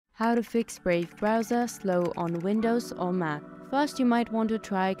How to fix Brave browser slow on Windows or Mac. First, you might want to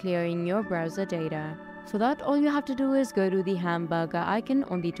try clearing your browser data. For that, all you have to do is go to the hamburger icon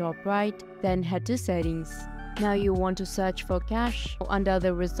on the top right, then head to Settings. Now you want to search for cache. Under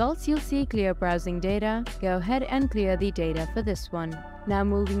the results, you'll see clear browsing data. Go ahead and clear the data for this one. Now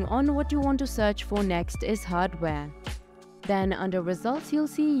moving on, what you want to search for next is hardware. Then under results, you'll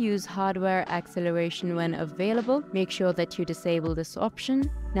see use hardware acceleration when available. Make sure that you disable this option.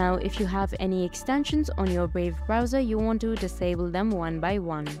 Now if you have any extensions on your Brave browser, you want to disable them one by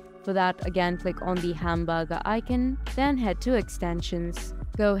one. For that, again click on the hamburger icon, then head to extensions.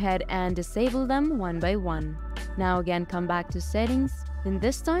 Go ahead and disable them one by one. Now again come back to settings. Then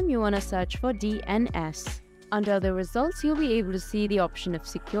this time you want to search for DNS. Under the results, you'll be able to see the option of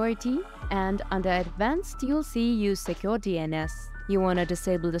security, and under advanced, you'll see use secure DNS. You want to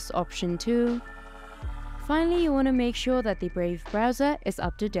disable this option too. Finally, you want to make sure that the Brave browser is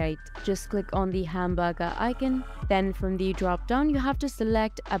up to date. Just click on the hamburger icon. Then from the drop down, you have to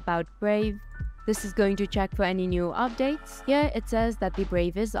select About Brave. This is going to check for any new updates. Here it says that the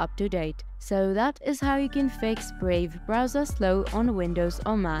Brave is up to date. So that is how you can fix Brave browser slow on Windows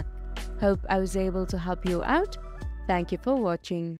or Mac. Hope I was able to help you out. Thank you for watching.